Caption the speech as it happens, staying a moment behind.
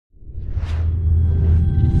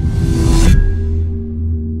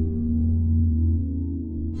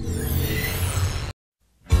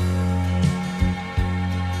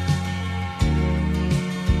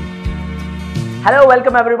Hello,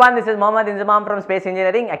 welcome everyone. This is Mohammad Inzamam from Space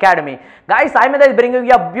Engineering Academy. Guys, SAIMEDHA is bringing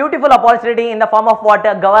you a beautiful opportunity in the form of what?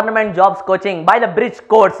 Government jobs coaching by the bridge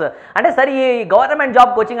course. And sorry, government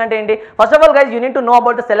job coaching ante enti. First of all, guys, you need to know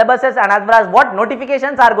about the syllabuses and as well as what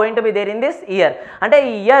notifications are going to be there in this year. Ante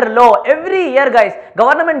year low, every year, guys,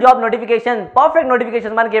 government job notification, perfect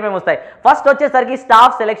notifications manaki em vastai. First vachesariki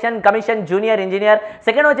staff selection commission junior engineer.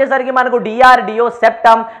 Second vachesariki manaku DRDO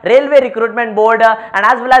ceptem railway recruitment board and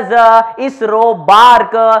as well as ISRO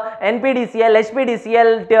BARC, NPDCL, HPDCL,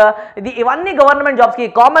 ఇవన్నీ government jobs కి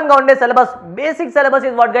common గా ఉండే syllabus, basic syllabus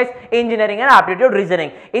is what guys, engineering and aptitude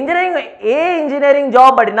reasoning. Engineering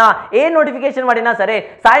job పడినా, ఏ notification పడినా సరే,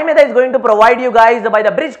 SAIMEDHA is going to provide you guys by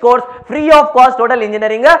the bridge course free of cost total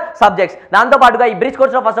engineering subjects. దాంతో పాటుగా ఈ bridge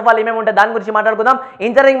course లో first of all ఏమేమి ఉంటాయి దాని గురించి మాట్లాడుకుందాం.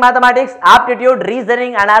 Engineering mathematics, aptitude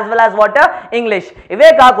reasoning and as well as what English.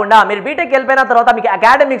 ఇవే కాకుండా మీరు బీటెక్ వెళ్ళిపోయిన తర్వాత మీకు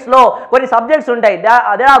అకాడమిక్స్ లో కొన్ని సబ్జెక్ట్స్ ఉంటాయి.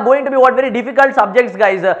 They are going to be what very difficult subjects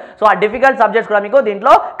guys. So ఆ డిఫికల్ట్ సబ్జెక్ట్స్ కూడా మీకు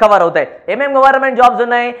దీంట్లో కవర్ అవుతాయి. ఏమేం గవర్నమెంట్ జాబ్స్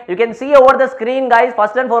ఉన్నాయి you can see over the screen guys.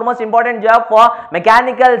 First and foremost important job for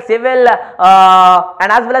mechanical, civil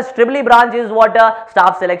and as well as triple E branch is what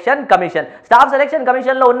staff selection commission. Staff selection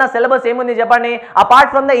commission లో ఉన్న syllabus ఏముంది చెప్పండి.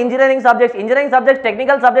 Apart from the engineering subjects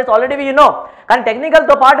technical subjects already you know. కానీ technical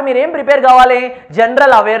తో పాటు మీరు ఏం prepare కావాలి,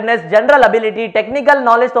 general awareness, general ability, technical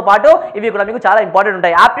knowledge తో పాటు ఇవి కూడా మీకు చాలా ఇంపార్టెంట్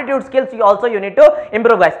ఉంటాయి. Aptitude skills also you need to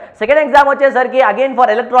improve guys. Second exam వచ్చేసరికి again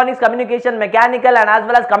for electronics, communication, mechanical and as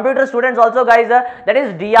well as computer students also guys, that is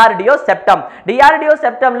DRDO ceptem. DRDO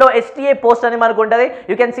ceptem లో STA post అని మనకు ఉంటుంది.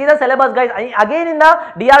 You can see the syllabus guys. Again in the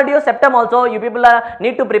DRDO ceptem also you people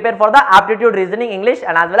need to prepare for the aptitude reasoning, English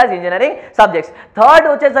and as well as engineering subjects. Third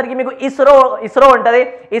వచ్చేసరికి మీకు ఇస్రో ఉంటుంది.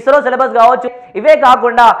 ISRO syllabus కావచ్చు. ఇవే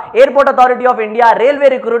కాకుండా airport authority of India, railway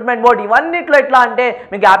recruitment board, ఇవన్నిట్లో ఎట్లా అంటే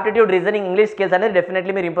మీకు aptitude reasoning, English skills అనేది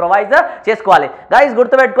డెఫినెట్లీ మీరు ఇంప్రూవైజ్ చేసుకోవాలి. గైస్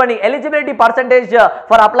గుర్తుపెట్టుకోండి, eligibility percentage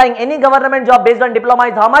for applying any government job based on diploma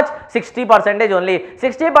is how much? 60% only.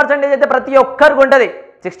 60% అయితే ప్రతి ఒక్కరికి ఉంటుంది.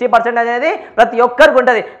 60% అనేది ప్రతి ఒక్కరికి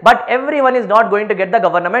ఉంటుంది. But every one is not going to get the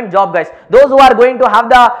government job guys. Those who are going to have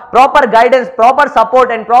the proper guidance, proper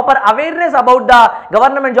support and proper awareness about the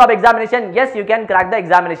government job examination, yes you can crack the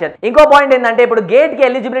examination. ఇంకో point ఏంటంటే ఇప్పుడు gate కి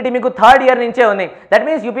eligibility మీకు third year నుంచే ఉంది. That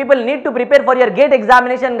means you people need to prepare for your gate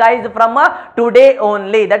examination guys from today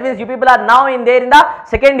only. That means you people are now in there in the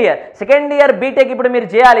second year BTech ఇప్పుడు మీరు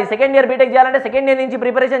చేయాలి. Second year BTech చేయాలంటే second year నుంచి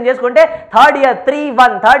preparation చేసుకుంటే third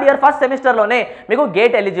year first semester లోనే మీకు gate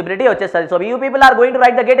eligibility వచ్చేస్తుంది. So you people are going to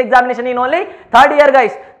right the gate examination in only third year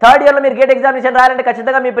guys. Third year లో మీరు గేట్ ఎగ్జామినేషన్ రాయాలంటే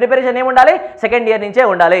ఖచ్చితంగా మీ ప్రిపరేషన్ ఏమి ఉండాలి, సెకండ్ ఇయర్ నుంచే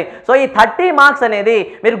ఉండాలి. సో ఈ 30 మార్క్స్ అనేది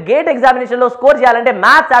మీరు గేట్ ఎగ్జామినేషన్ లో స్కోర్ చేయాలంటే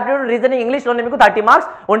మ్యాథ్స్, ఆప్టిట్యూడ్, రీజనింగ్, ఇంగ్లీష్ లోనే మీకు 30 మార్క్స్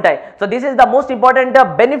ఉంటాయి. So this is the most important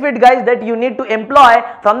benefit guys that you need to employee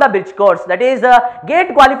from the bridge course. That is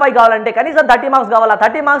gate qualify కావాలంటే కనీసం 30 మార్క్స్ కావాలా.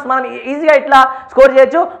 30 మార్క్స్ మనం ఈజీగా ఇట్లా స్కోర్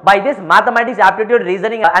చేయొచ్చు by this mathematics, aptitude,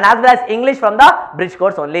 reasoning and as well as English from the bridge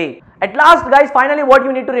course only. At last guys, finally what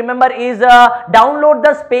you need to remember is download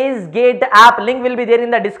the SpaceGate app. Link will be there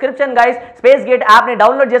in the description guys. SpaceGate app ni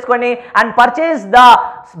download cheskoni and purchase the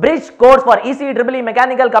bridge course for ECE, EEE,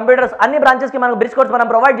 mechanical, computers anni branches ki manaku bridge course manam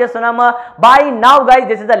provide chestunnam. By now guys,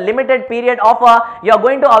 this is a limited period of you are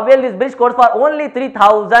going to avail this bridge course for only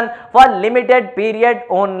 3000 for limited period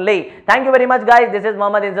only. Thank you very much guys. This is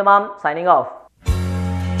Mohammad Inzamam signing off.